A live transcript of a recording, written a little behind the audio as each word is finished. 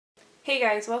Hey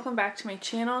guys, welcome back to my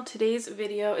channel. Today's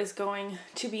video is going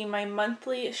to be my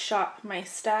monthly shop my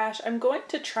stash. I'm going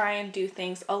to try and do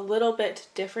things a little bit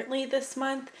differently this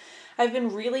month. I've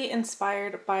been really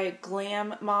inspired by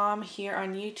Glam Mom here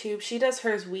on YouTube. She does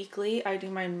hers weekly, I do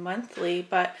mine monthly,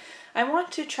 but I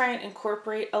want to try and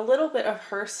incorporate a little bit of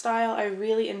her style. I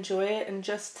really enjoy it and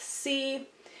just see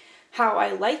how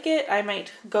I like it. I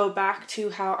might go back to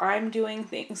how I'm doing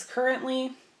things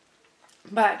currently,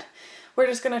 but we're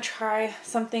just going to try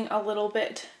something a little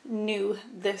bit new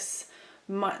this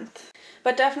month.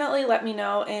 But definitely let me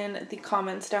know in the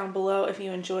comments down below if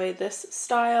you enjoy this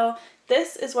style.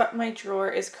 This is what my drawer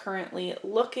is currently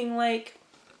looking like.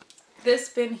 This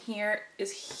bin here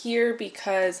is here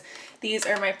because these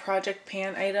are my project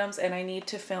pan items and I need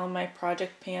to film my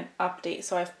project pan update.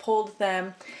 So I've pulled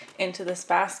them into this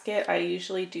basket. I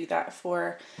usually do that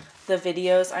for the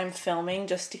videos I'm filming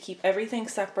just to keep everything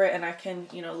separate, and I can,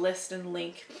 list and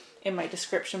link in my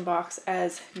description box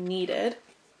as needed.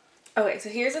 Okay, so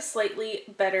here's a slightly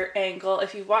better angle.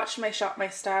 If you've watched my Shop My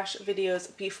Stash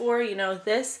videos before, you know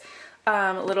this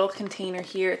little container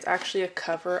here, it's actually a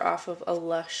cover off of a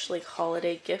Lush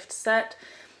holiday gift set,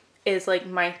 is like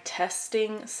my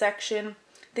testing section.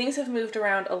 Things have moved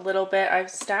around a little bit.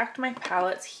 I've stacked my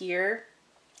palettes here,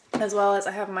 as well as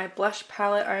I have my blush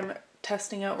palette I'm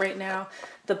testing out right now,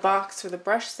 the box for the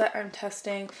brush set I'm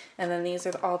testing, and then these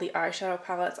are all the eyeshadow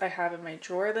palettes I have in my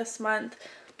drawer this month.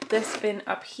 This bin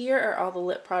up here are all the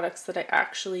lip products that I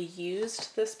actually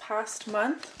used this past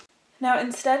month. Now,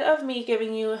 instead of me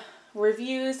giving you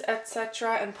reviews,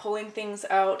 etc., and pulling things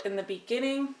out in the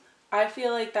beginning, I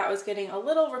feel like that was getting a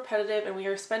little repetitive and we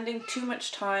are spending too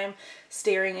much time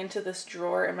staring into this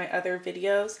drawer in my other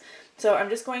videos. So I'm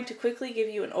just going to quickly give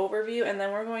you an overview and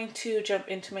then we're going to jump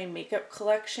into my makeup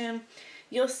collection.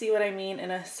 You'll see what I mean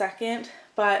in a second,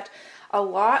 but a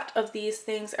lot of these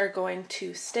things are going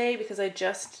to stay because I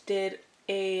just did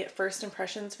a first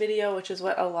impressions video, which is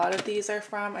what a lot of these are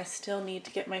from. I still need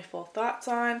to get my full thoughts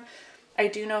on. I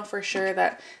do know for sure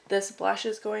that this blush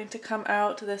is going to come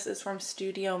out. This is from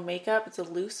Studio Makeup. It's a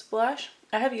loose blush.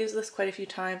 I have used this quite a few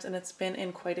times and it's been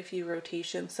in quite a few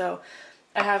rotations, so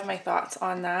I have my thoughts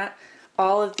on that.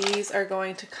 All of these are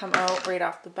going to come out right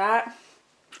off the bat,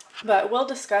 but we'll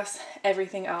discuss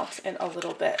everything else in a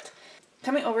little bit.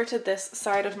 Coming over to this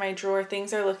side of my drawer,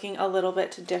 things are looking a little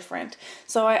bit different.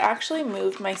 So I actually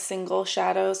moved my single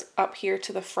shadows up here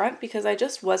to the front because I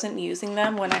just wasn't using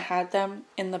them when I had them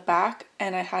in the back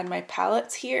and I had my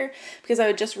palettes here, because I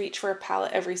would just reach for a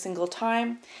palette every single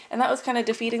time. And that was kind of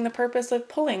defeating the purpose of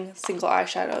pulling single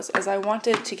eyeshadows, as I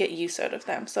wanted to get use out of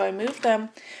them. So I moved them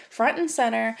front and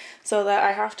center so that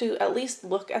I have to at least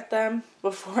look at them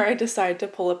before I decide to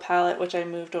pull a palette, which I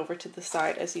moved over to the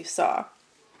side as you saw.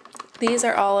 These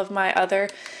are all of my other,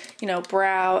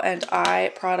 brow and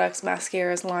eye products,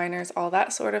 mascaras, liners, all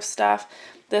that sort of stuff.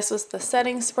 This was the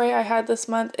setting spray I had this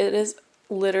month. It is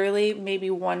literally maybe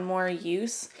one more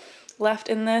use left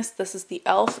in this. This is the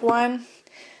e.l.f. one.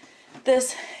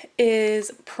 This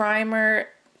is primer,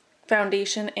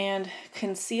 foundation, and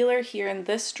concealer here in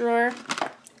this drawer.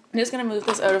 I'm just going to move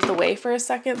this out of the way for a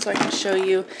second so I can show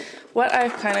you what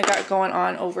I've kind of got going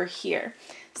on over here.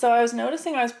 So I was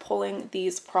noticing I was pulling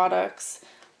these products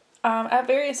at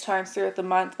various times throughout the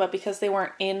month, but because they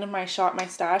weren't in my Shop My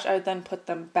Stash, I would then put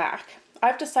them back.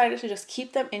 I've decided to just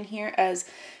keep them in here as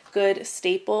good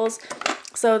staples.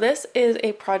 So this is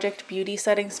a Project Beauty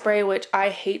setting spray, which I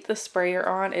hate the sprayer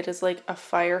on. It is like a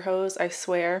fire hose, I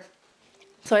swear.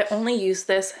 So I only use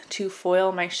this to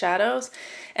foil my shadows,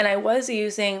 and I was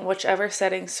using whichever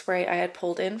setting spray I had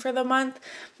pulled in for the month,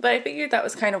 but I figured that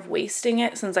was kind of wasting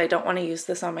it since I don't want to use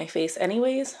this on my face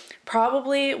anyways.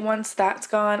 Probably once that's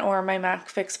gone, or my MAC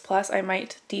Fix Plus, I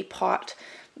might depot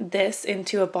this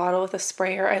into a bottle with a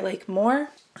sprayer I like more.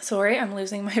 Sorry, I'm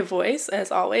losing my voice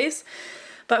as always.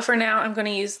 But for now, I'm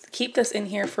going to keep this in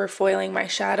here for foiling my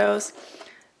shadows.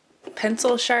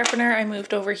 Pencil sharpener I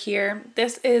moved over here.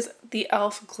 This is the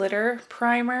e.l.f. glitter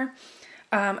primer.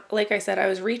 Like I said, I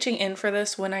was reaching in for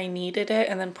this when I needed it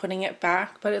and then putting it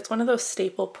back, but it's one of those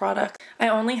staple products I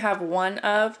only have one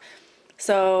of,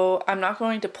 so I'm not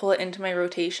going to pull it into my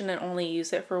rotation and only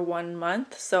use it for 1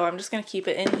 month. So I'm just going to keep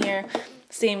it in here.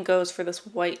 Same goes for this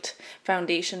white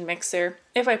foundation mixer.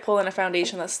 If I pull in a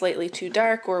foundation that's slightly too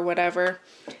dark or whatever,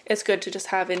 it's good to just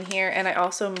have in here. And I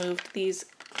also moved these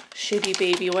shitty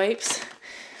baby wipes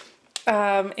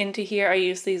into here. I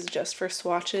use these just for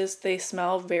swatches. They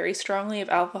smell very strongly of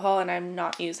alcohol and I'm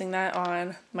not using that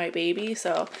on my baby,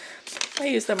 so I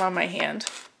use them on my hand.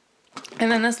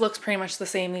 And then this looks pretty much the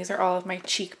same. These are all of my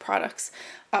cheek products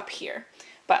up here.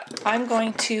 But I'm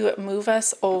going to move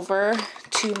us over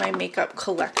to my makeup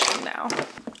collection now.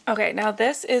 Okay, now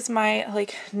this is my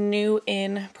like new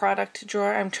in product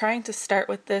drawer. I'm trying to start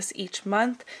with this each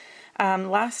month.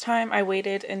 Last time I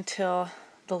waited until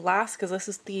the last, because this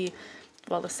is the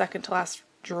second to last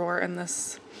drawer in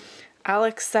this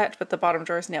Alex set, but the bottom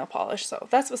drawer is nail polish, so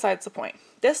that's besides the point.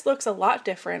 This looks a lot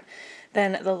different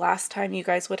than the last time you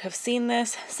guys would have seen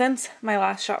this. Since my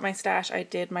last Shop My Stash, I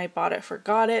did my bought it,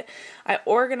 forgot it. I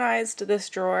organized this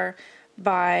drawer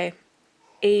by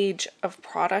age of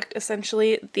product,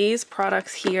 essentially. These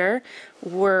products here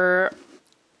were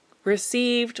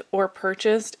received or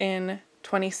purchased in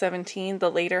 2017,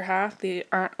 the later half. They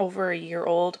aren't over a year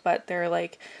old, but they're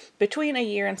like between a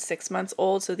year and 6 months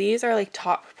old. So these are like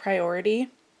top priority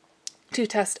to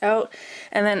test out.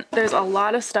 And then there's a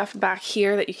lot of stuff back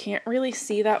here that you can't really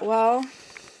see that well.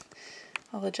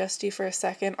 I'll adjust you for a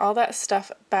second. All that stuff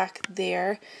back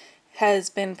there has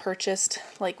been purchased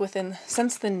like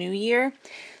since the new year.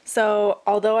 So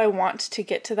although I want to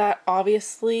get to that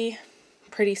obviously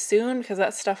pretty soon, because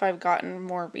that's stuff I've gotten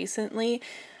more recently,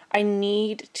 I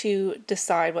need to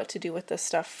decide what to do with this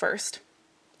stuff first.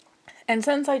 And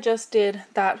since I just did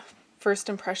that first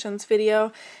impressions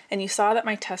video and you saw that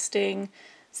my testing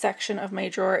section of my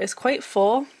drawer is quite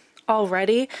full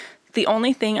already, the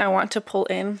only thing I want to pull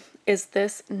in is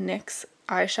this NYX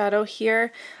eyeshadow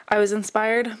here. I was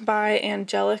inspired by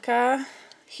Angelica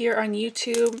here on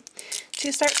YouTube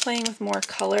to start playing with more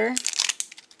color.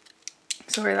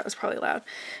 Sorry, that was probably loud.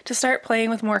 To start playing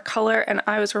with more color, and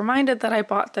I was reminded that I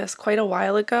bought this quite a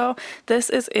while ago. This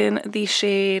is in the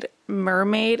shade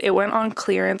Mermaid. It went on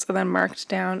clearance and then marked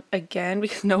down again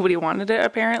because nobody wanted it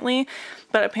apparently.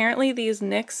 But apparently these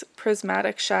NYX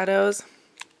prismatic shadows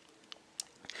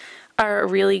are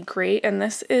really great, and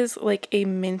this is like a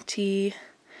minty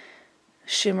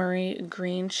shimmery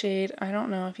green shade. I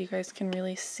don't know if you guys can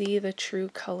really see the true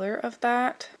color of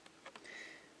that.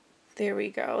 There we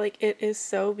go. Like, it is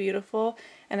so beautiful,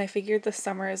 and I figured the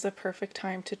summer is the perfect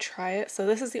time to try it. So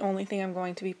this is the only thing I'm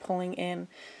going to be pulling in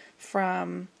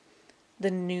from the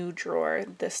new drawer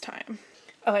this time.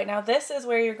 Okay, now this is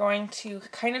where you're going to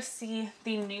kind of see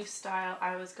the new style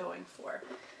I was going for.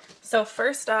 So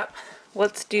first up,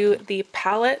 let's do the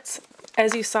palettes.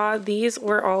 As you saw, these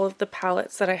were all of the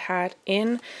palettes that I had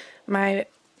in my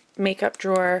makeup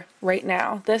drawer right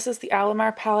now. This is the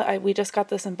Alamar palette. We just got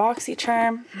this in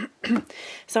BoxyCharm,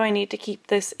 so I need to keep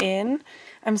this in.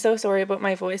 I'm so sorry about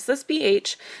my voice. This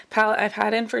BH palette I've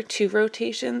had in for 2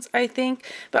 rotations, I think,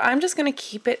 but I'm just going to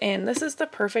keep it in. This is the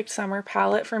perfect summer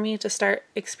palette for me to start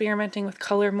experimenting with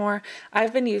color more.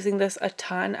 I've been using this a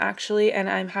ton actually, and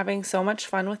I'm having so much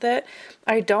fun with it.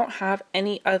 I don't have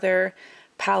any other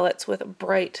palettes with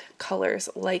bright colors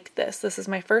like this. This is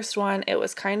my first one. It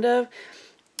was kind of,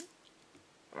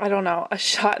 I don't know, a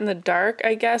shot in the dark,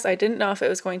 I guess. I didn't know if it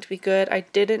was going to be good. I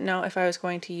didn't know if I was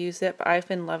going to use it, but I've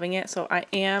been loving it, so I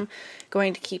am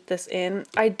going to keep this in.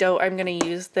 I doubt I'm going to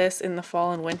use this in the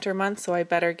fall and winter months, so I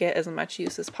better get as much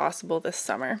use as possible this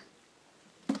summer.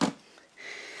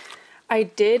 I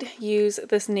did use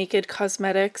this Naked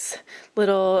Cosmetics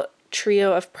little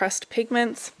trio of pressed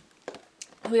pigments.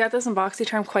 We got this in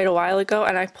BoxyCharm quite a while ago,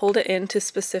 and I pulled it in to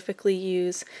specifically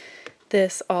use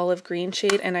this olive green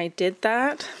shade, and I did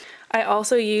that. I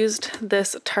also used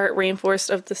this Tarte Rainforest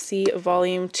of the Sea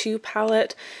Volume 2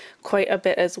 palette quite a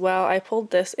bit as well. I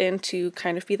pulled this in to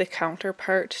kind of be the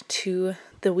counterpart to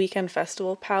the Weekend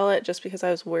Festival palette, just because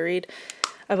I was worried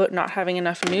about not having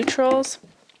enough neutrals.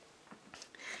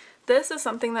 This is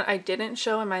something that I didn't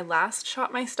show in my last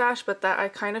Shop My Stash, but that I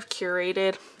kind of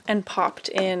curated and popped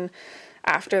in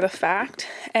after the fact.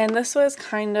 And this was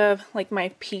kind of like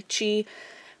my peachy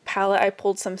palette I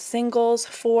pulled some singles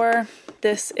for.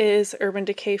 This is Urban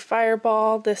Decay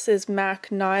Fireball, this is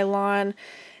MAC Nylon,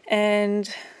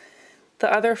 and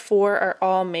the other 4 are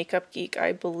all Makeup Geek,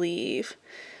 I believe.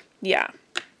 Yeah.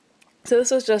 So this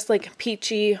was just like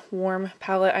peachy, warm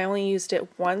palette. I only used it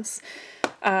once.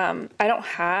 I don't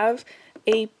have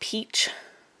a peach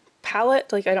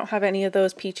palette. Like, I don't have any of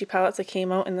those peachy palettes that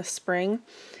came out in the spring.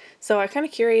 So I kind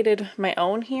of curated my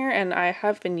own here, and I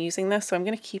have been using this, so I'm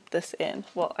going to keep this in.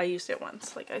 Well, I used it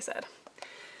once, like I said.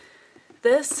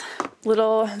 This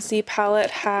little Z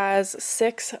palette has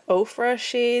 6 Ofra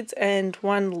shades and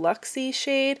 1 Luxie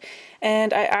shade,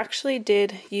 and I actually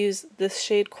did use this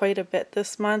shade quite a bit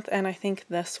this month, and I think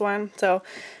this one. So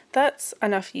that's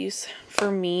enough use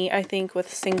for me, I think,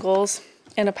 with singles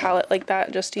in a palette like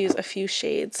that, just to use a few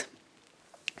shades.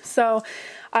 So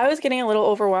I was getting a little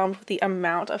overwhelmed with the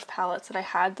amount of palettes that I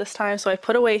had this time, so I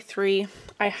put away 3.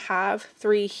 I have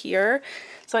 3 here,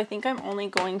 so I think I'm only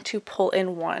going to pull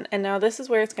in 1. And now this is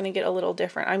where it's going to get a little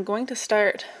different. I'm going to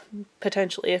start,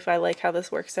 potentially, if I like how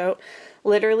this works out,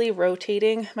 literally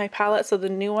rotating my palette. So the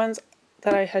new ones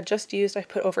that I had just used, I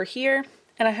put over here,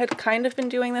 and I had kind of been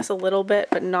doing this a little bit,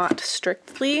 but not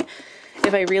strictly.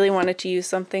 If I really wanted to use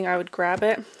something, I would grab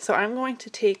it. So I'm going to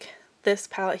take this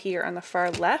palette here on the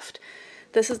far left.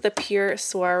 This is the Pure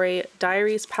Soiree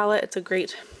Diaries palette. It's a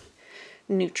great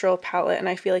neutral palette, and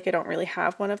I feel like I don't really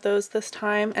have one of those this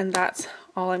time, and that's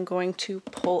all I'm going to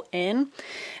pull in.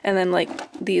 And then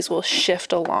like these will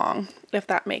shift along, if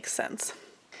that makes sense.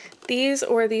 These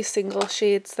were the single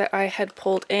shades that I had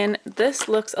pulled in. This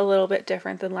looks a little bit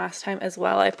different than last time as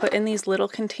well. I put in these little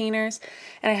containers,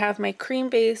 and I have my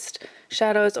cream-based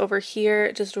shadows over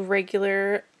here, just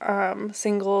regular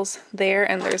singles there,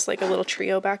 and there's like a little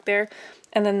trio back there.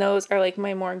 And then those are like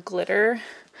my more glitter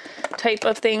type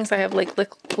of things. I have like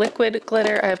liquid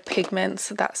glitter, I have pigments,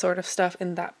 that sort of stuff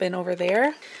in that bin over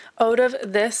there. Out of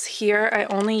this here, I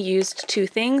only used 2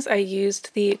 things. I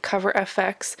used the Cover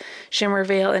FX Shimmer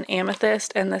Veil in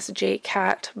Amethyst and this J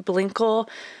Cat Blinkle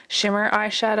Shimmer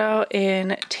Eyeshadow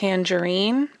in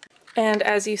Tangerine. And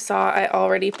as you saw, I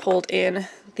already pulled in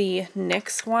the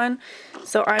NYX one.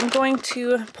 So I'm going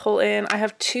to pull in, I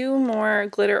have 2 more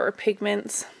glitter or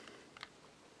pigments.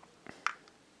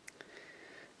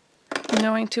 I'm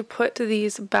going to put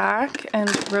these back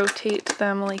and rotate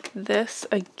them like this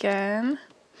again.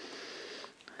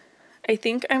 I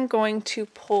think I'm going to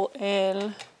pull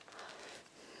in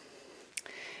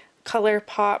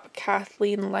ColourPop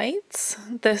Kathleen Lights.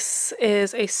 This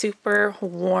is a super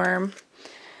warm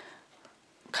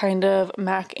kind of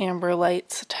MAC Amber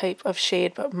Lights type of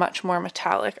shade, but much more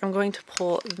metallic. I'm going to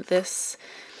pull this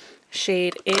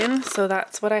shade in, so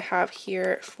that's what I have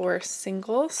here for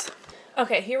singles.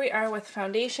 Okay, here we are with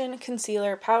foundation,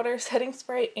 concealer, powder, setting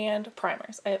spray, and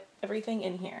primers. I have everything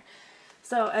in here.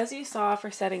 So as you saw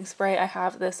for setting spray, I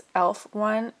have this e.l.f.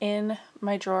 one in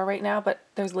my drawer right now, but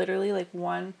there's literally like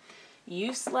 1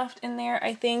 use left in there,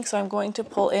 I think. So I'm going to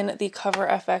pull in the Cover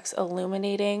FX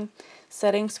Illuminating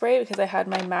Setting Spray because I had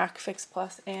my MAC Fix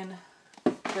Plus in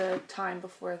the time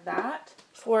before that.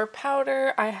 For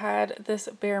powder, I had this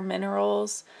Bare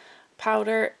Minerals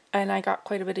powder, and I got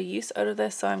quite a bit of use out of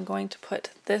this, so I'm going to put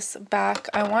this back.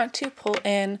 I want to pull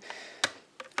in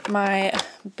my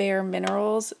Bare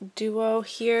Minerals duo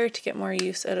here to get more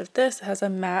use out of this. It has a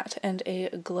matte and a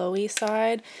glowy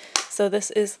side. So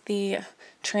this is the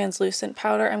translucent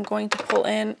powder I'm going to pull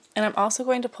in, and I'm also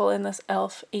going to pull in this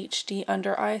e.l.f. HD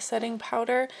Under Eye Setting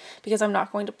Powder because I'm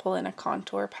not going to pull in a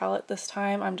contour palette this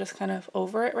time. I'm just kind of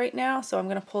over it right now, so I'm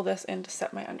going to pull this in to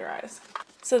set my under eyes.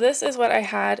 So this is what I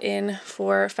had in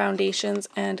for foundations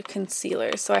and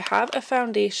concealers. So I have a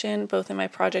foundation both in my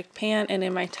project pan and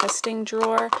in my testing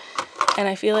drawer, and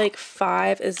I feel like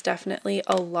 5 is definitely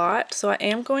a lot. So I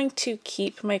am going to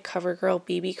keep my CoverGirl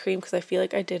BB cream because I feel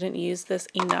like I didn't use this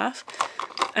enough.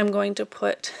 I'm going to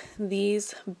put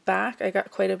these back. I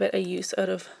got quite a bit of use out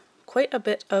of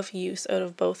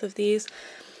both of these.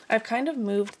 I've kind of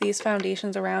moved these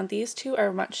foundations around. These 2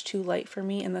 are much too light for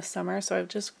me in the summer, so I've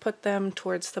just put them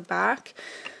towards the back.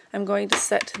 I'm going to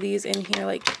set these in here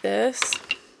like this,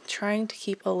 trying to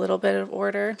keep a little bit of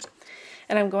order.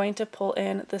 And I'm going to pull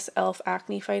in this e.l.f.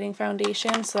 Acne Fighting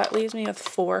Foundation, so that leaves me with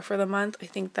 4 for the month. I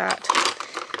think that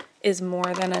is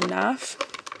more than enough.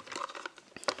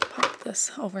 Pop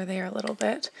this over there a little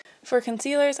bit. For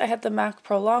concealers, I had the MAC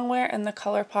Pro Longwear and the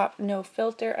ColourPop No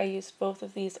Filter. I used both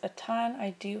of these a ton.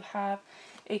 I do have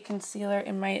a concealer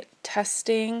in my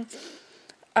testing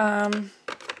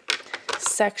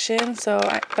section,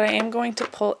 but I am going to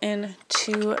pull in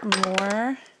 2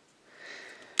 more.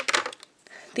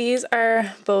 These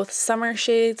are both summer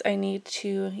shades I need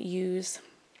to use,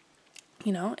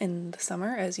 you know, in the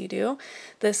summer as you do.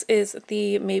 This is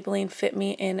the Maybelline Fit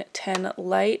Me in 10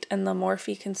 Light and the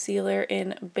Morphe Concealer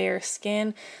in Bare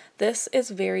Skin. This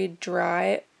is very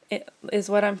dry, it is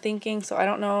what I'm thinking, so I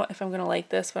don't know if I'm going to like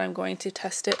this, but I'm going to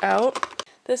test it out.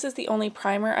 This is the only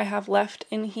primer I have left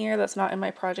in here that's not in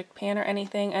my project pan or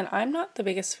anything, and I'm not the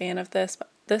biggest fan of this, but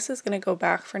this is going to go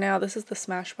back for now. This is the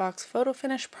Smashbox Photo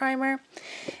Finish Primer,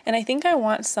 and I think I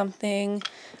want something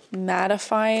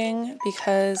mattifying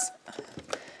because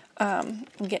I'm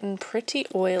getting pretty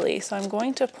oily, so I'm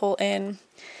going to pull in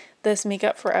this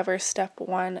Makeup Forever Step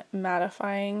 1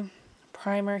 mattifying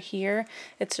primer here.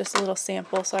 It's just a little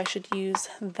sample, so I should use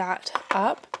that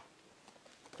up.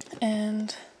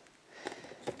 And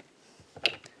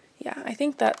yeah, I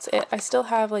think that's it. I still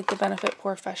have like the Benefit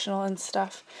Professional and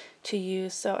stuff to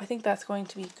use, so I think that's going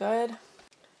to be good.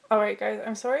 Alright guys,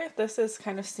 I'm sorry if this is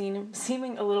kind of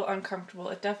seeming a little uncomfortable.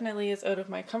 It definitely is out of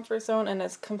my comfort zone and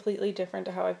it's completely different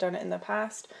to how I've done it in the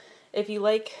past. If you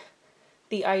like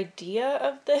the idea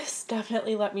of this,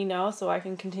 definitely let me know so I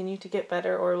can continue to get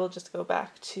better, or we'll just go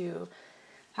back to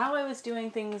how I was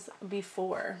doing things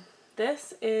before.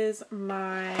 This is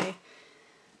my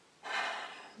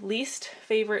least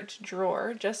favorite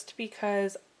drawer just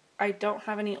because I don't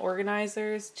have any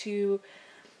organizers to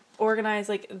organize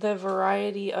like the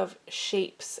variety of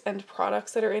shapes and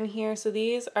products that are in here. So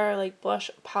these are like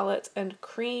blush palettes and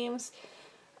creams,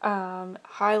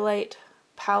 highlight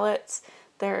palettes.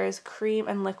 There is cream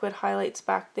and liquid highlights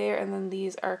back there, and then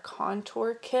these are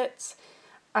contour kits.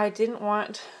 I didn't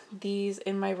want these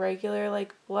in my regular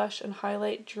like blush and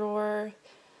highlight drawer,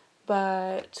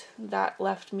 but that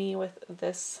left me with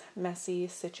this messy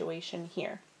situation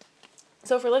here.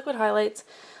 So for liquid highlights,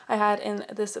 I had in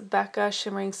this Becca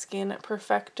Shimmering Skin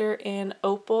Perfector in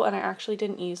Opal, and I actually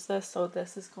didn't use this, so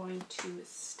this is going to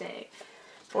stay.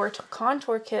 For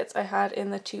contour kits, I had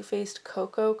in the Too Faced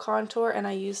Cocoa Contour, and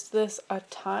I used this a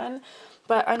ton,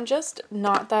 but I'm just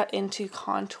not that into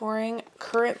contouring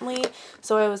currently,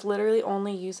 so I was literally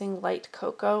only using light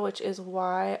cocoa, which is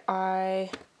why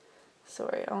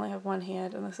sorry, I only have one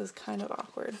hand, and this is kind of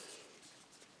awkward.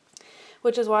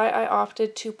 Which is why I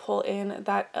opted to pull in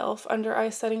that e.l.f. under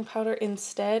eye setting powder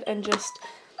instead and just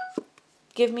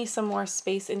give me some more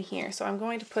space in here. So I'm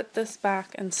going to put this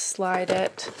back and slide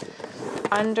it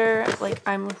under, like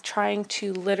I'm trying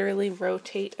to literally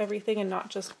rotate everything and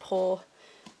not just pull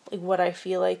like what I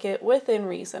feel like it, within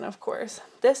reason, of course.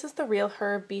 This is the Real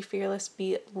Her Be Fearless,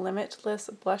 Be Limitless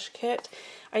blush kit.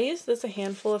 I used this a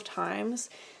handful of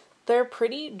times. They're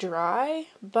pretty dry,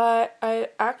 but I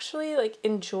actually like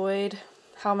enjoyed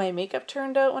how my makeup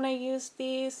turned out when I used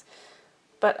these,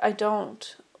 but I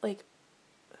don't like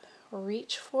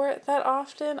reach for it that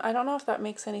often. I don't know if that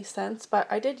makes any sense, but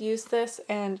I did use this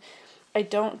and I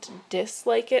don't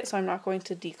dislike it, so I'm not going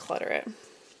to declutter it.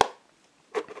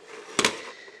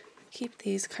 Keep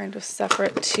these kind of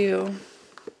separate too.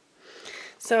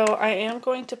 So I am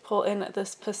going to pull in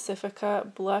this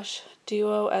Pacifica Blush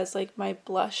Duo as like my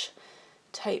blush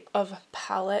type of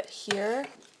palette here.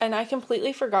 And I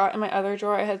completely forgot in my other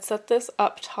drawer I had set this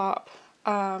up top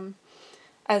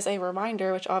as a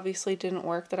reminder, which obviously didn't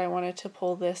work, that I wanted to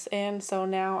pull this in. So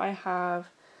now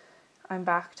I'm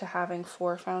back to having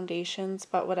 4 foundations,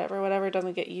 but whatever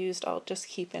doesn't get used I'll just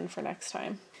keep in for next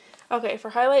time. Okay, for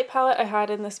highlight palette, I had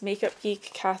in this Makeup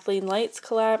Geek Kathleen Lights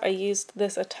collab. I used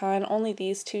this a ton, only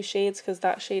these 2 shades because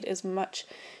that shade is much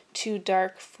too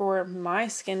dark for my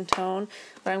skin tone.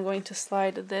 But I'm going to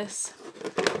slide this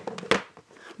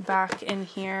back in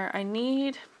here. I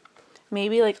need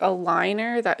maybe like a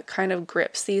liner that kind of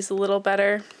grips these a little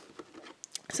better.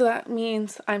 So that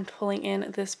means I'm pulling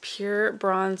in this Pure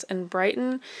Bronze and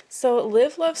Brighten. So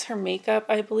Liv Loves Her Makeup,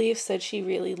 I believe, said she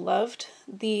really loved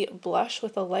the blush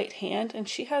with a light hand, and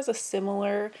she has a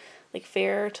similar like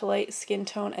fair to light skin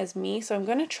tone as me, so I'm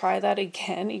going to try that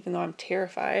again even though I'm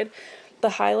terrified. The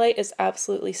highlight is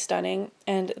absolutely stunning,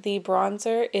 and the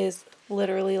bronzer is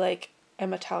literally like a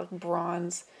metallic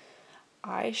bronze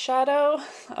eyeshadow.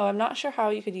 Oh, I'm not sure how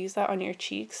you could use that on your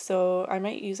cheeks, so I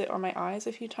might use it on my eyes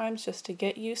a few times just to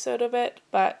get use out of it,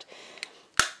 but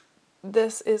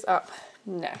this is up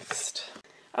next.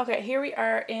 Okay, here we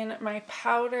are in my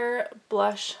powder,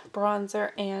 blush,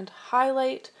 bronzer, and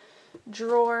highlight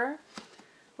drawer.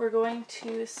 We're going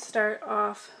to start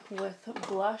off with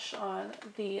blush on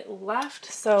the left.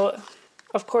 So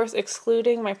of course,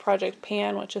 excluding my Project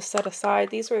Pan, which is set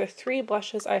aside, these were the 3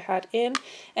 blushes I had in,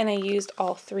 and I used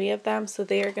all 3 of them, so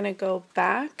they are going to go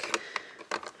back.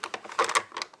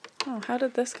 Oh, how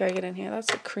did this guy get in here?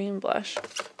 That's a cream blush.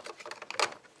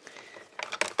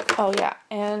 Oh yeah,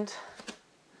 and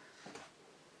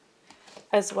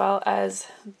as well as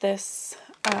this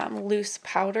loose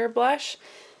powder blush.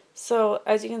 So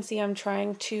as you can see, I'm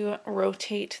trying to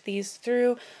rotate these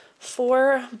through.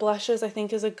 4 blushes I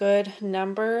think is a good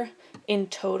number in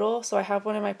total. So I have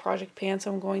one in my Project Pan,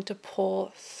 so I'm going to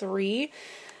pull 3.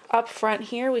 Up front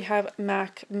here we have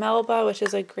MAC Melba, which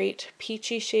is a great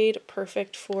peachy shade,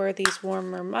 perfect for these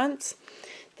warmer months.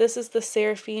 This is the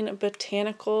Seraphine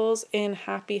Botanicals in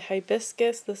Happy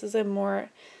Hibiscus. This is a more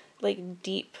like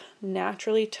deep,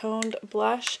 naturally toned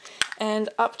blush. And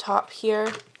up top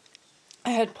here,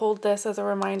 I had pulled this as a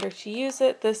reminder to use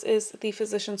it. This is the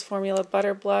Physicians Formula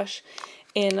Butter Blush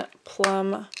in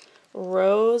Plum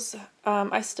Rose.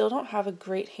 I still don't have a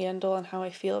great handle on how I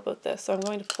feel about this, so I'm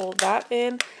going to pull that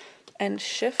in. and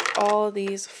shift all of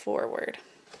these forward.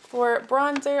 For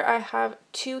bronzer, I have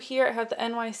two here. I have the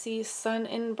NYC Sun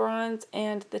In Bronze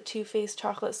and the Too Faced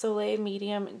Chocolate Soleil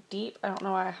Medium Deep. I don't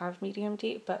know why I have medium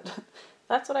deep, but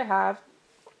that's what I have.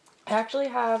 I actually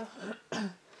have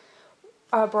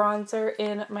a bronzer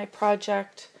in my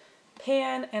project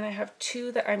pan, and I have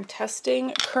two that I'm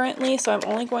testing currently, so I'm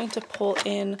only going to pull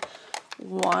in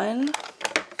one.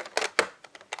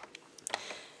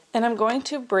 And I'm going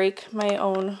to break my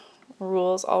own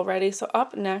rules already. So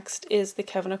up next is the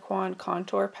Kevyn Aucoin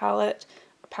contour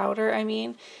powder,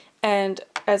 and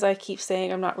as I keep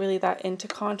saying, I'm not really that into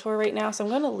contour right now, so I'm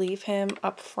going to leave him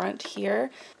up front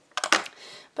here.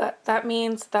 But that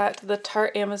means that the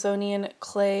Tarte Amazonian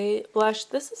Clay blush,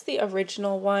 this is the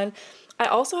original one. I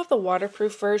also have the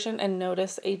waterproof version and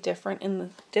notice a difference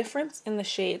in the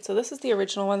shade. So this is the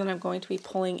original one that I'm going to be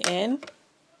pulling in.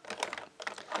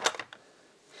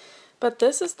 But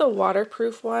this is the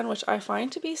waterproof one, which I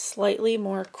find to be slightly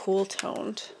more cool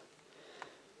toned.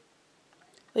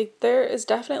 Like, there is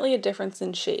definitely a difference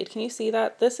in shade. Can you see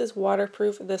that? This is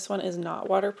waterproof, this one is not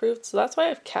waterproof. So that's why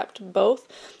I've kept both.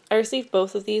 I received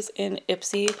both of these in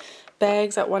Ipsy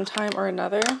bags at one time or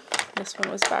another. This one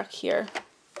was back here.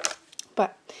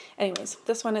 But anyways,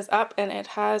 this one is up and it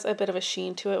has a bit of a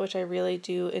sheen to it, which I really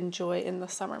do enjoy in the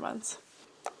summer months.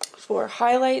 For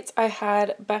highlights, I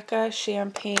had Becca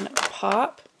Champagne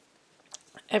Pop.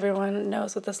 Everyone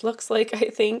knows what this looks like, I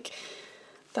think.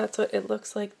 That's what it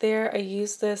looks like there. I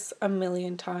used this a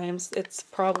million times. It's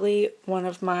probably one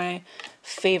of my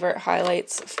favorite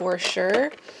highlights for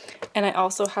sure. And I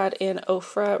also had in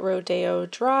Ofra Rodeo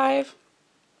Drive,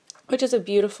 which is a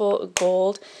beautiful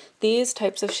gold. These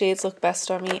types of shades look best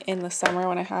on me in the summer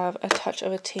when I have a touch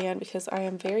of a tan, because I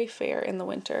am very fair in the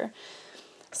winter.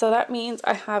 So that means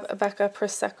I have a Becca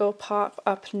Prosecco Pop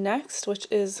up next, which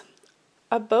is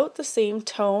about the same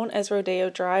tone as Rodeo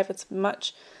Drive. It's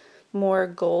much more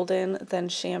golden than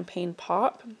Champagne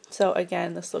Pop. So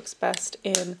again, this looks best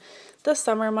in the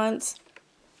summer months.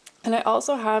 And I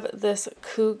also have this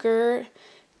Cougar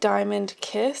Diamond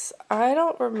Kiss. I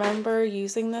don't remember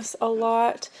using this a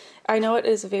lot. I know it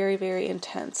is very, very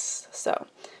intense. So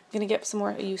I'm going to get some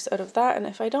more use out of that. And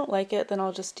if I don't like it, then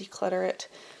I'll just declutter it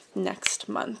next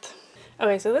month.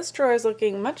 Okay, so this drawer is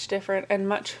looking much different and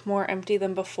much more empty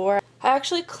than before. I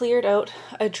actually cleared out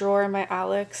a drawer in my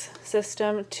Alex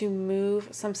system to move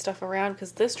some stuff around,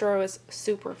 because this drawer was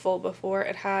super full before.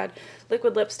 It had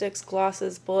liquid lipsticks,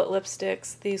 glosses, bullet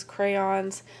lipsticks, these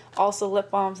crayons, also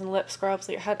lip balms and lip scrubs.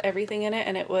 Like, it had everything in it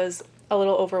and it was a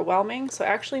little overwhelming. So I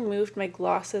actually moved my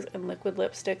glosses and liquid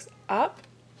lipsticks up.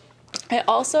 I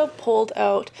also pulled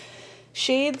out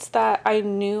shades that I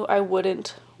knew I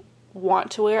wouldn't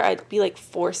want to wear. I'd be like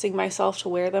forcing myself to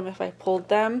wear them if I pulled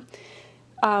them,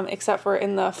 except for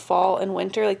in the fall and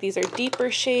winter. Like, these are deeper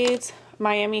shades.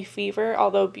 Miami Fever,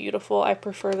 although beautiful, I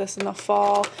prefer this in the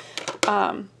fall.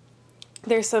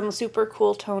 There's some super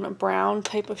cool tone brown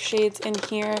type of shades in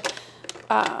here,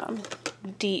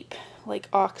 deep like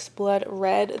oxblood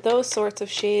red, those sorts of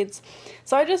shades.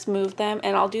 So I just moved them,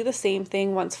 and I'll do the same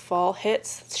thing once fall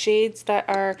hits. Shades that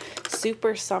are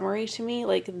super summery to me,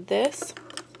 like this,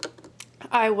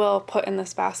 I will put in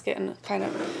this basket and kind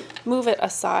of move it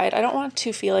aside. I don't want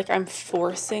to feel like I'm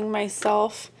forcing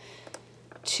myself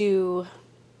to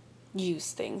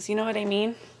use things, you know what I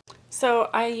mean? So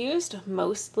I used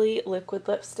mostly liquid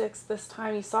lipsticks this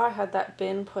time. You saw I had that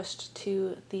bin pushed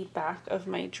to the back of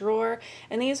my drawer,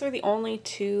 and these were the only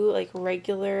two like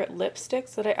regular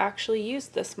lipsticks that I actually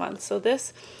used this month. So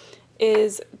this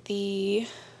is the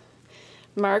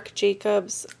Marc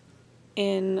Jacobs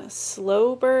in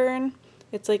Slow Burn.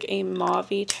 It's like a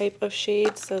mauve-y type of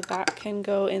shade, so that can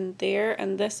go in there.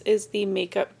 And this is the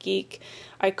Makeup Geek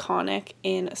Iconic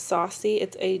in Saucy.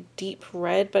 It's a deep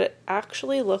red, but it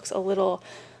actually looks a little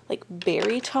like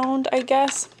berry toned, I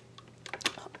guess,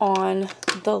 on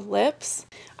the lips.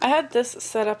 I had this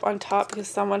set up on top because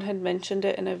someone had mentioned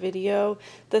it in a video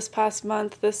this past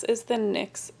month. This is the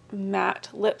NYX matte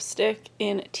lipstick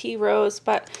in Tea Rose,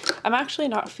 but I'm actually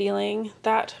not feeling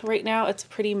that right now. It's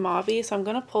pretty mauve-y, so I'm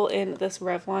going to pull in this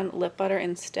Revlon lip butter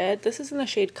instead. This is in the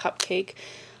shade Cupcake.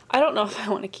 I don't know if I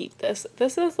want to keep this.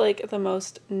 This is like the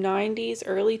most 90s,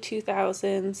 early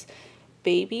 2000s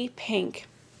baby pink.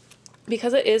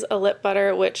 Because it is a lip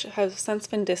butter which has since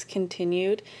been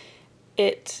discontinued,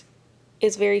 it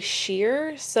is very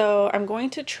sheer, so I'm going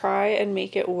to try and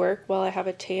make it work while I have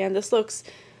a tan. This looks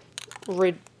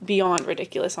beyond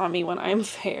ridiculous on me when I'm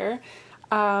fair,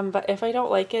 but if I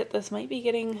don't like it, this might be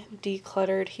getting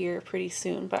decluttered here pretty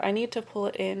soon, but I need to pull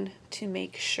it in to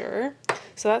make sure.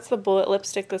 So that's the bullet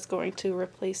lipstick that's going to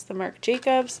replace the Marc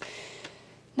Jacobs.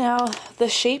 Now, the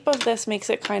shape of this makes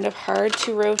it kind of hard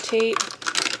to rotate.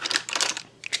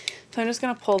 So I'm just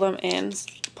going to pull them in,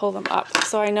 pull them up.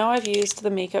 So I know I've used the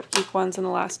Makeup Geek ones in the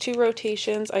last 2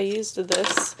 rotations. I used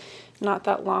this not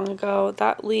that long ago.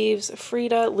 That leaves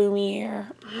Frida,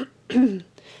 Lumiere,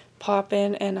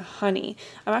 Poppin', and Honey.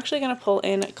 I'm actually going to pull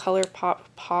in ColourPop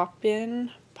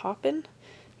Poppin'?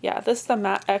 Yeah, this is the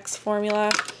Matte X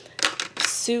formula.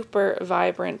 Super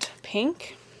vibrant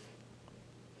pink.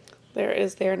 There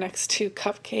is there next to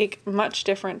Cupcake. Much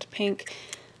different pink.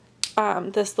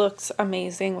 This looks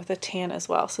amazing with a tan as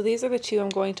well. So these are the 2 I'm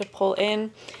going to pull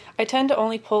in. I tend to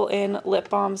only pull in lip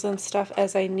balms and stuff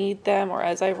as I need them or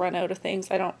as I run out of things.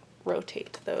 I don't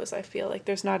rotate those. I feel like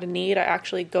there's not a need. I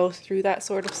actually go through that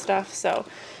sort of stuff, so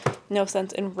no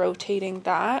sense in rotating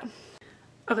that.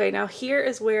 Okay, now here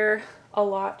is where a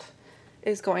lot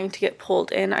is going to get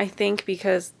pulled in, I think,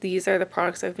 because these are the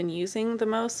products I've been using the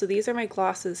most. So these are my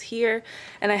glosses here,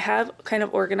 and I have kind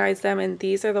of organized them, and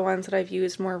these are the ones that I've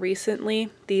used more recently.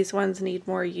 These ones need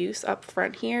more use up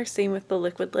front here. Same with the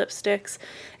liquid lipsticks.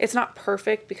 It's not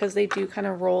perfect because they do kind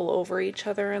of roll over each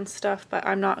other and stuff, but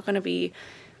I'm not going to be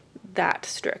that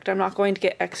strict. I'm not going to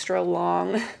get extra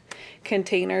long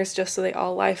containers just so they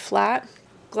all lie flat.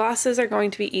 Glosses are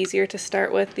going to be easier to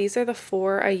start with. These are the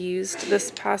 4 I used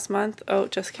this past month. Oh,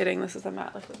 just kidding. This is a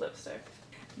matte liquid lipstick.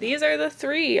 These are the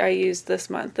 3 I used this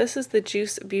month. This is the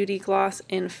Juice Beauty Gloss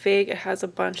in Fig. It has a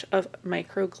bunch of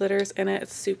micro glitters in it.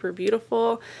 It's super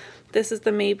beautiful. This is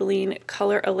the Maybelline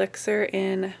Color Elixir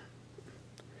in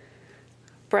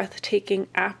Breathtaking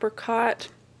Apricot.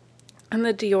 And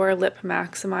the Dior Lip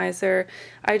Maximizer.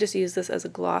 I just use this as a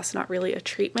gloss, not really a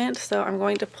treatment. So I'm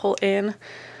going to pull in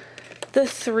the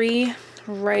 3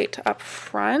 right up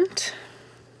front.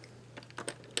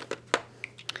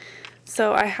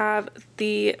 So I have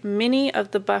the mini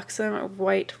of the Buxom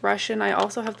White Russian. I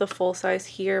also have the full size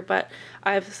here, but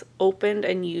I've opened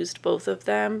and used both of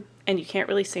them, and you can't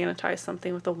really sanitize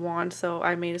something with a wand, so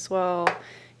I may as well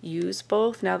use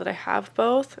both now that I have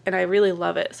both, and I really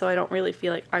love it, so I don't really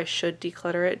feel like I should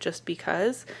declutter it just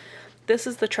because. This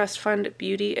is the Trust Fund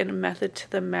Beauty and Method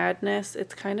to the Madness.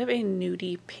 It's kind of a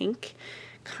nudie pink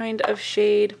kind of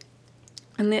shade.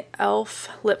 And the e.l.f.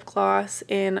 lip gloss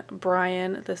in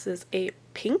Brian. This is a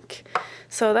pink.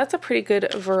 So that's a pretty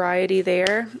good variety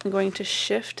there. I'm going to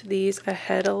shift these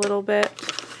ahead a little bit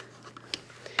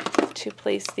to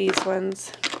place these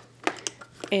ones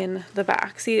in the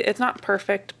back. See, it's not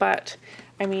perfect, but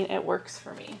I mean, it works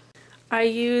for me. I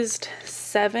used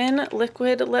 7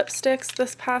 liquid lipsticks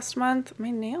this past month. My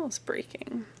nail is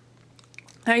breaking.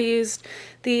 I used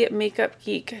the Makeup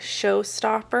Geek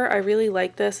Showstopper. I really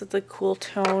like this. It's a cool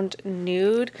toned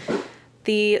nude.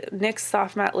 The NYX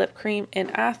Soft Matte Lip Cream in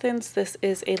Athens. This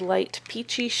is a light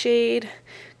peachy shade.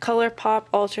 ColourPop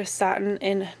Ultra Satin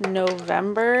in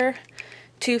November.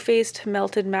 Too Faced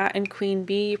Melted Matte in Queen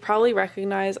Bee. You probably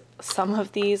recognize some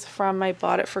of these from my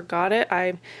Bought It Forgot It.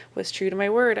 I was true to my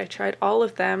word. I tried all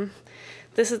of them.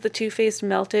 This is the Too Faced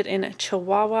Melted in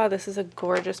Chihuahua. This is a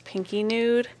gorgeous pinky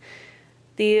nude.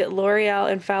 The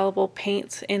L'Oreal Infallible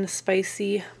Paints in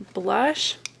Spicy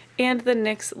Blush. And the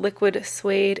NYX Liquid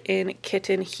Suede in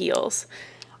Kitten Heels.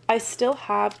 I still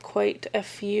have quite a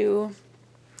few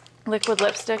liquid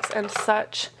lipsticks and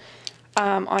such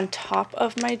on top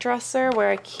of my dresser where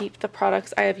I keep the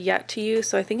products I have yet to use,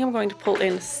 so I think I'm going to pull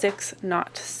in 6,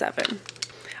 not 7.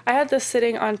 I had this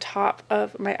sitting on top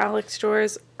of my Alex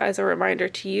drawers as a reminder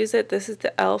to use it. This is the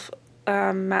e.l.f.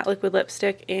 Matte Liquid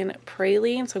Lipstick in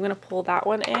Praline, so I'm going to pull that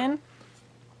one in.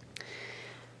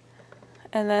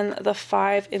 And then the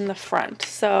 5 in the front.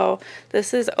 So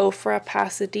this is Ofra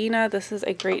Pasadena. This is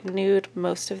a great nude.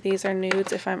 Most of these are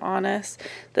nudes if I'm honest.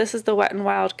 This is the Wet n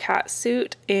Wild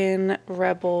Catsuit in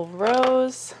Rebel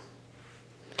Rose.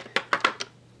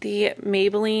 The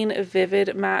Maybelline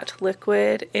Vivid Matte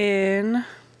Liquid in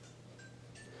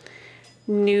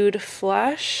Nude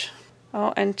Flush.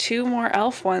 Oh, and 2 more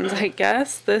e.l.f. ones, I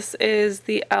guess. This is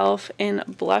the e.l.f. in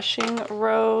Blushing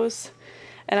Rose.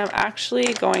 And I'm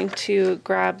actually going to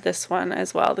grab this one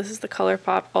as well. This is the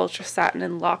ColourPop Ultra Satin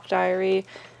in Lock Diary.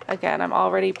 Again, I'm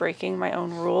already breaking my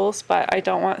own rules, but I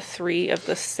don't want 3 of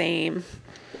the same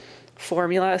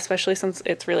formula, especially since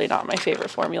it's really not my favorite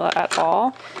formula at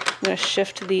all. I'm going to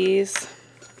shift these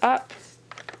up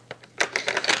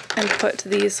and put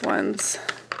these ones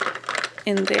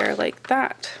in there like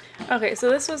that. Okay, so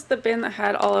this was the bin that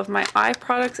had all of my eye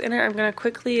products in it. I'm going to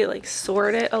quickly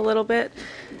sort it a little bit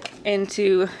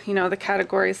into, you know, the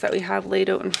categories that we have laid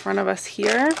out in front of us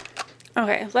here.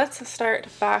 Okay, let's start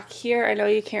back here. I know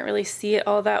you can't really see it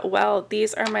all that well.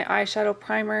 These are my eyeshadow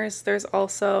primers. There's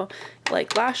also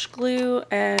like lash glue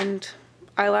and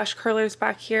eyelash curlers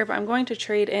back here, but I'm going to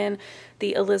trade in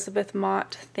the Elizabeth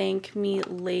Mott Thank Me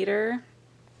Later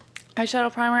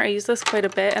eyeshadow primer. I use this quite a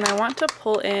bit, and I want to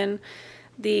pull in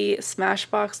the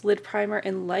Smashbox lid primer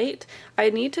in light. I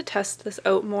need to test this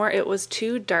out more. It was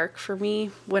too dark for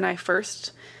me when I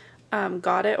first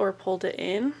got it or pulled it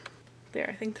in. There,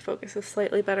 I think the focus is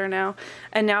slightly better now.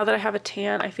 And now that I have a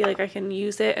tan, I feel like I can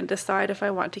use it and decide if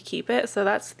I want to keep it. So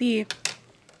that's the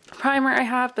primer I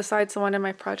have besides the one in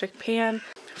my project pan.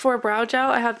 For brow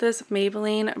gel, I have this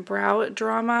Maybelline Brow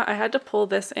Drama. I had to pull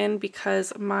this in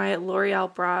because my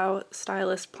L'Oreal Brow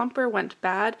Stylist Plumper went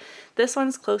bad. This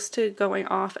one's close to going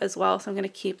off as well, so I'm going to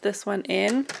keep this one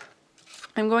in.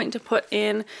 I'm going to put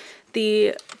in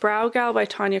the Brow Gal by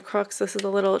Tanya Crooks. This is a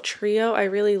little trio. I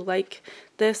really like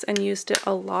this and used it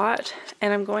a lot.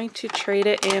 And I'm going to trade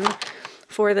it in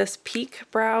for this Peak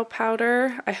Brow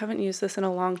Powder. I haven't used this in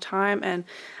a long time, and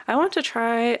I want to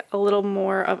try a little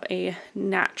more of a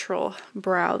natural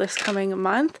brow this coming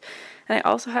month. And I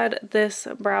also had this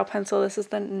brow pencil. This is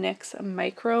the NYX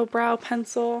Micro Brow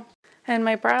Pencil. And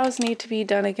my brows need to be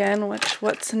done again,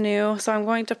 what's new? So I'm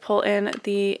going to pull in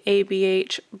the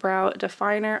ABH Brow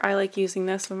Definer. I like using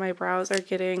this when my brows are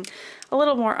getting a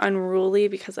little more unruly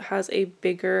because it has a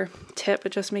bigger tip.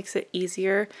 It just makes it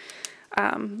easier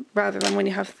rather than when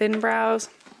you have thin brows.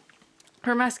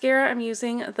 For mascara, I'm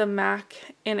using the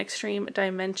MAC in Extreme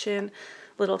Dimension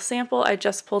little sample. I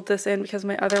just pulled this in because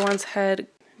my other ones had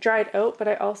dried out, but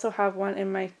I also have one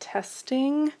in my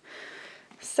testing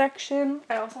section.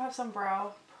 I also have some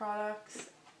brow products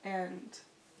and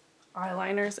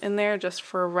eyeliners in there just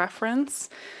for reference.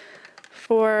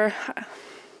 For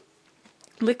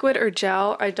liquid or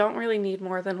gel, I don't really need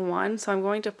more than one, so I'm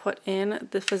going to put in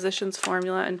the Physicians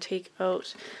Formula and take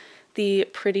out the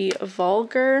Pretty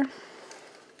Vulgar.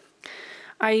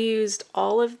 I used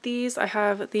all of these. I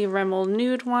have the Rimmel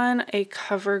Nude one, a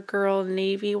CoverGirl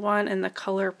Navy one, and the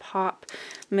ColourPop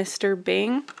Mr.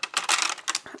 Bing.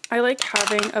 I like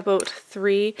having about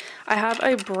 3. I have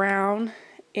a brown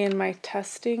in my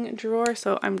testing drawer,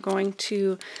 so I'm going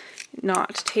to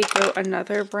not take out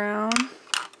another brown.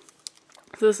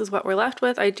 So this is what we're left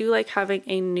with. I do like having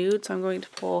a nude, so I'm going to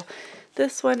pull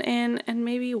this one in and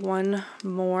maybe one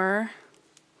more.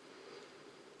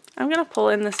 I'm going to pull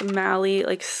in this Mally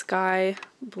like sky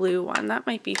blue one. That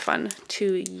might be fun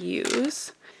to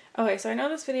use. Okay, so I know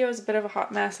this video is a bit of a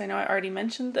hot mess. I know I already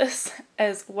mentioned this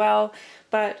as well,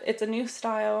 but it's a new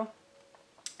style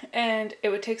and it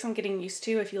would take some getting used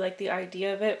to if you like the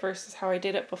idea of it versus how I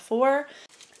did it before.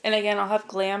 And again, I'll have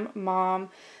Glam Mom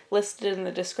listed in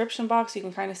the description box. You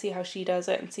can kind of see how she does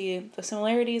it and see the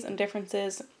similarities and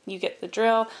differences. You get the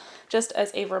drill. Just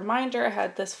as a reminder, I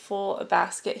had this full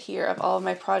basket here of all of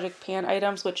my project pan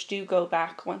items, which do go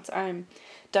back once I'm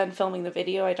done filming the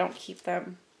video. I don't keep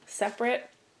them separate.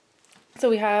 So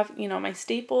we have, you know, my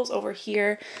staples over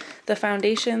here, the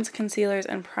foundations, concealers,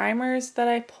 and primers that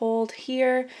I pulled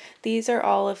here. These are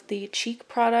all of the cheek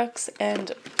products,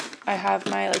 and I have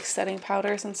my like setting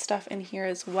powders and stuff in here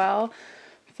as well.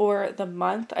 For the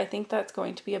month, I think that's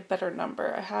going to be a better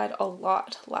number. I had a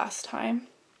lot last time.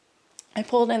 I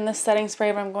pulled in this setting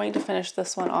spray, but I'm going to finish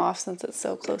this one off since it's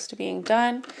so close to being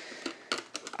done.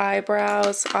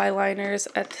 Eyebrows, eyeliners,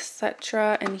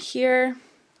 etc. And here,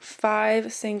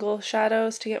 5 single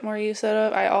shadows to get more use out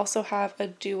of. I also have a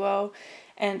duo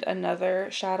and another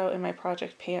shadow in my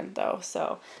project pan though,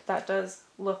 so that does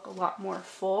look a lot more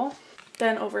full.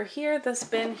 Then over here, this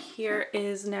bin here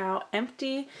is now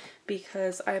empty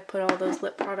because I put all those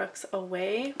lip products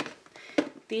away.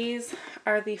 These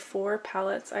are the 4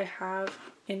 palettes I have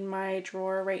in my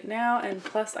drawer right now, and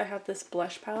plus I have this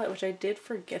blush palette, which I did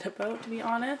forget about, to be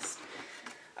honest.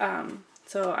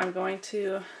 So I'm going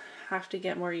to have to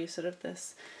get more use out of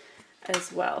this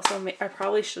as well. So I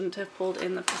probably shouldn't have pulled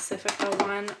in the Pacifica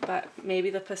one, but maybe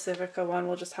the Pacifica one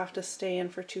will just have to stay in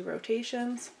for 2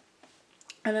 rotations.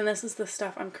 And then this is the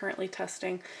stuff I'm currently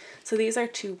testing. So these are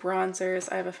 2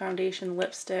 bronzers. I have a foundation,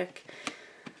 lipstick,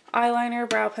 eyeliner,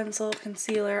 brow pencil,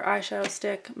 concealer, eyeshadow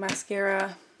stick,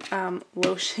 mascara,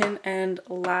 lotion, and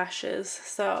lashes.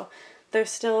 So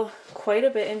there's still quite a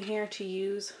bit in here to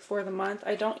use for the month.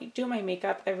 I don't do my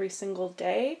makeup every single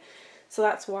day, so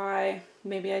that's why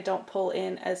maybe I don't pull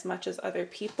in as much as other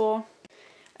people.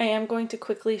 I am going to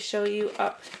quickly show you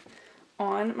up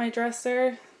on my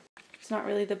dresser. It's not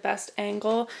really the best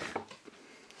angle,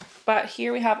 but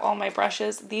here we have all my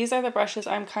brushes. These are the brushes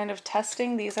I'm kind of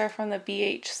testing. These are from the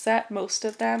BH set, most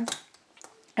of them.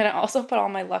 And I also put all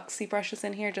my Luxie brushes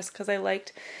in here just because I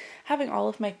liked having all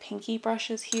of my pinky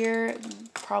brushes here.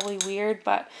 Probably weird,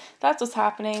 but that's what's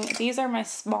happening. These are my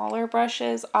smaller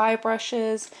brushes, eye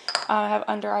brushes. I have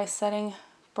under eye setting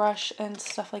brush and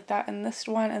stuff like that in this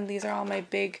one, and these are all my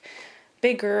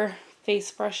bigger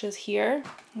face brushes here.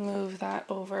 Move that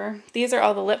over. These are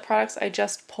all the lip products I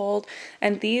just pulled,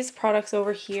 and these products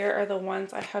over here are the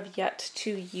ones I have yet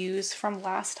to use from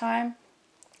last time.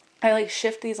 I like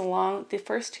shift these along. The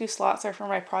first two slots are for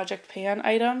my Project Pan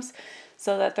items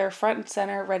so that they're front and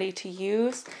center ready to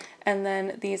use, and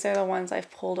then these are the ones I've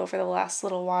pulled over the last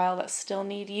little while that still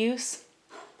need use,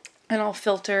 and I'll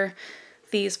filter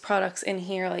these products in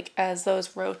here like as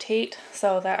those rotate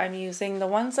so that I'm using the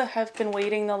ones that have been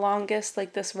waiting the longest,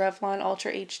 like this Revlon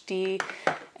Ultra HD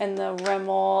and the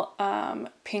Rimmel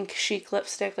Pink Chic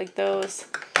lipstick. Like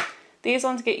these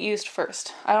ones get used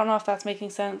first. I don't know if that's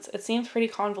making sense. It seems pretty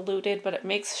convoluted, but it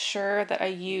makes sure that I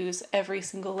use every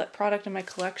single lip product in my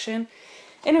collection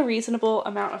in a reasonable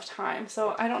amount of time.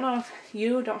 So I don't know if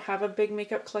you don't have a big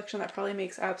makeup collection. That probably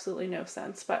makes absolutely no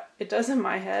sense, but it does in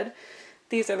my head.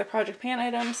 These are the Project Pan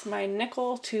items, my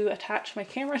nickel to attach my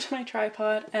camera to my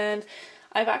tripod, and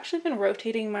I've actually been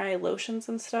rotating my lotions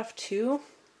and stuff too,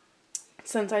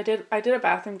 since I did a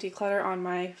bathroom declutter on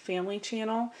my family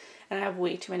channel, and I have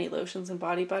way too many lotions and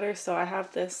body butter, so I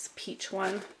have this peach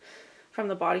one from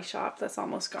the Body Shop that's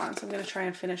almost gone, so I'm going to try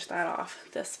and finish that off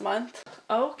this month.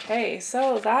 Okay,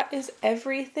 so that is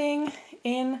everything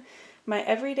in my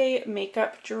everyday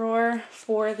makeup drawer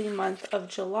for the month of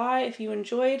July. If you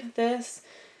enjoyed this,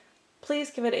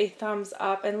 please give it a thumbs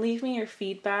up and leave me your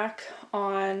feedback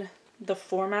on the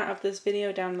format of this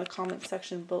video down in the comments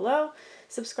section below.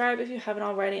 Subscribe if you haven't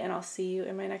already, and I'll see you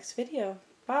in my next video.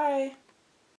 Bye!